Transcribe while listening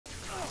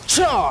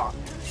Cha!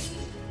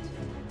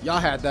 Y'all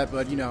had that,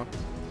 but you know,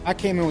 I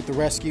came in with the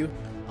rescue.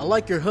 I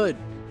like your hood.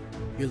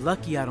 You're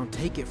lucky I don't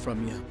take it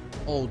from you,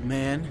 old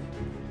man.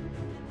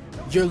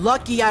 You're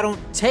lucky I don't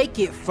take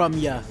it from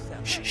you.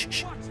 Shh, shh,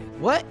 shh.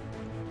 What?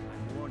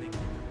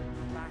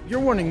 You're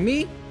warning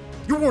me?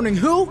 You're warning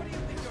who?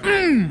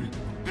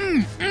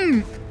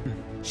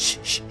 Shh,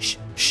 shh, shh,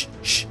 shh,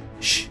 shh,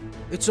 shh.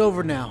 It's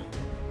over now.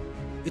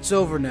 It's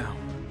over now.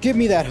 Give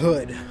me that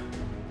hood.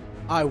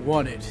 I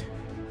want it.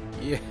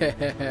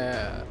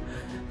 Yeah,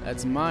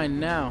 that's mine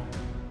now.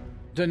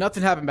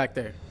 Nothing happened back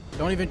there.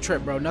 Don't even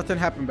trip, bro. Nothing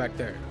happened back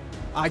there.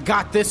 I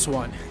got this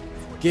one.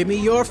 Give me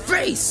your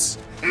face.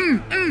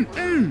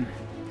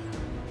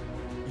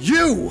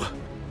 You.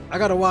 I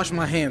gotta wash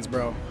my hands,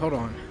 bro. Hold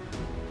on.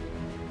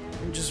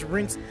 Just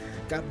rinse.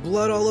 Got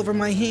blood all over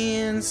my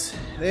hands.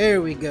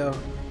 There we go.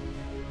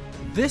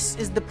 This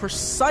is the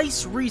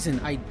precise reason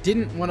I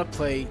didn't want to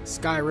play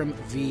Skyrim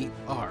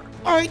VR.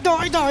 I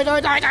die.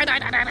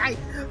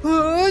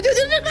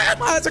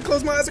 My eyes are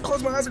closed, my eyes are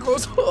closed, my eyes are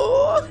closed.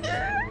 Oh,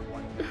 yeah.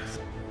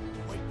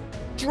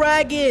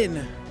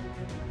 Dragon.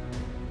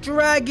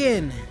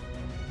 Dragon.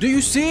 Do you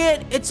see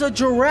it? It's a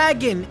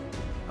dragon.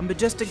 A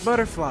majestic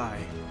butterfly.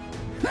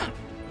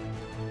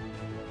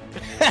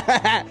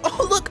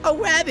 Oh, look, a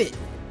rabbit.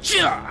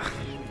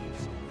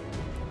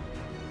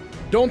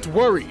 Don't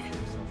worry.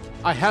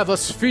 I have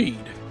us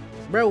feed.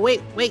 Bro,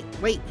 wait.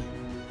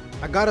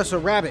 I got us a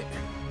rabbit.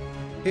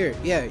 Here,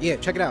 yeah,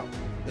 check it out.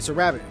 It's a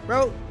rabbit.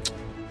 Bro,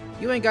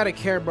 you ain't gotta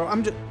care, bro.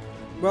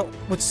 Bro,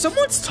 when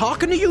someone's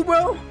talking to you,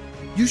 bro,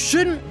 you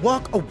shouldn't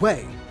walk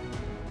away.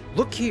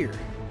 Look here.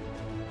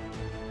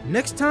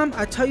 Next time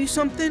I tell you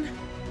something,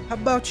 how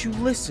about you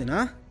listen,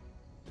 huh?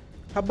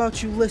 How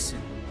about you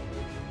listen?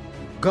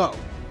 Go.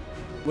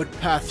 What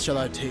path shall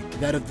I take?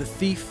 That of the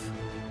thief?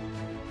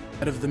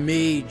 That of the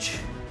mage?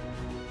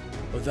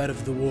 Or that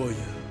of the warrior?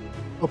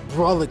 A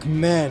brolic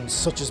man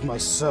such as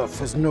myself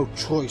has no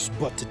choice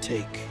but to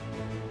take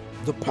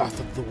the path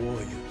of the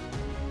warrior.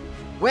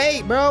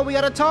 Wait, bro, we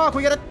gotta talk.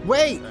 We gotta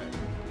wait.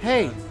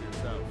 Hey.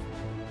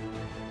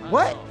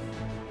 What?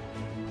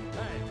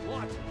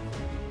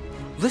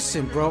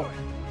 Listen, bro.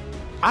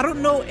 I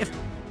don't know if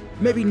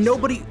maybe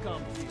nobody.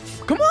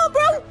 Come on,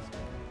 bro.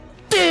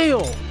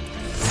 Deal.